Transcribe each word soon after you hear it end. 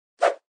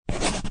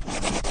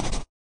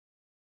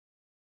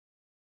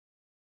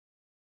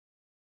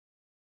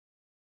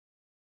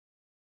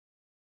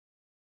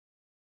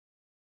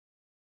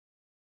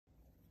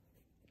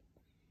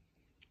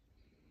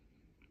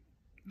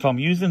So I'm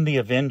using the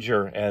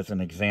Avenger as an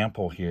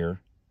example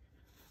here.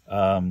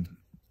 The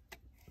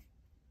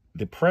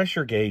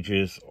pressure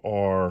gauges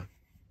are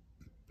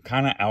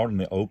kind of out in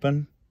the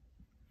open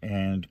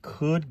and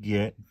could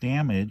get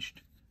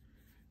damaged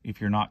if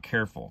you're not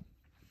careful.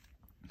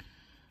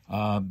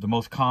 The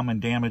most common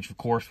damage, of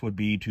course, would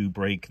be to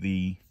break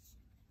the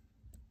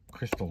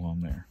crystal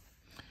on there.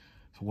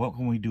 So what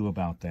can we do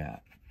about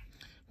that?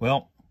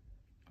 Well,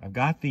 I've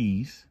got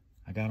these.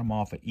 I got them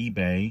off of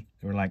eBay.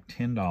 They were like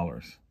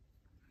 $10.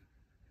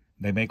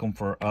 They make them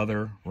for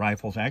other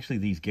rifles. Actually,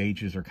 these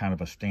gauges are kind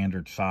of a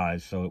standard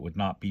size, so it would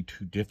not be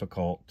too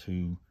difficult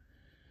to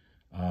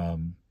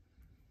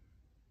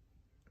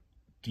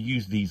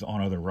use these on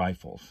other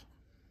rifles.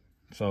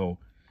 So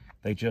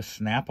they just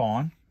snap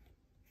on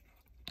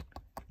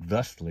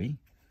thusly,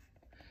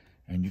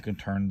 and you can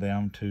turn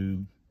them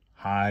to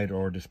hide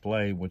or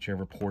display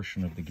whichever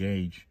portion of the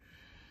gauge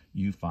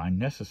you find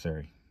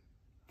necessary.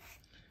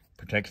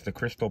 Protects the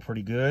crystal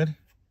pretty good,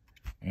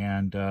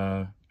 and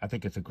I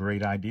think it's a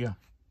great idea.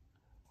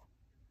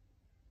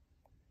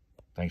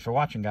 Thanks for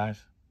watching,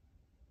 guys.